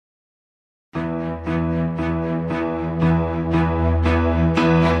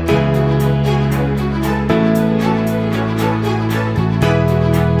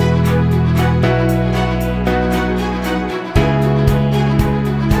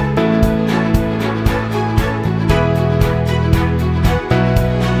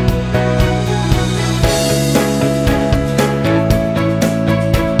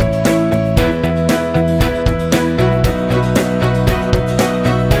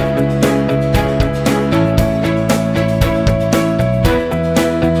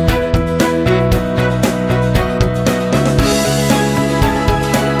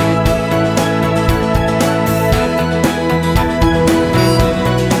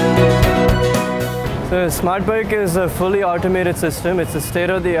The Smartbike is a fully automated system. It's a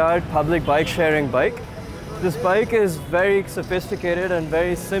state-of-the-art public bike sharing bike. This bike is very sophisticated and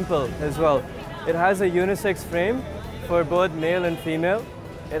very simple as well. It has a unisex frame for both male and female.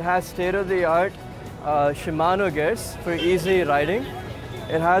 It has state-of-the-art Shimano gears for easy riding.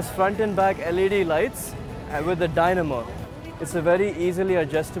 It has front and back LED lights with a dynamo. It's a very easily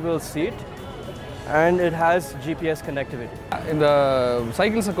adjustable seat and it has GPS connectivity. In the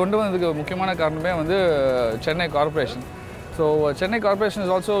cycles kondu vandadhukku mukkiyamaana kaaraname vandu Chennai Corporation. So Chennai Corporation is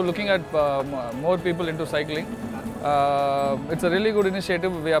also looking at more people into cycling. It's a really good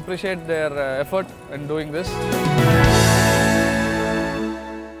initiative. We appreciate their effort in doing this.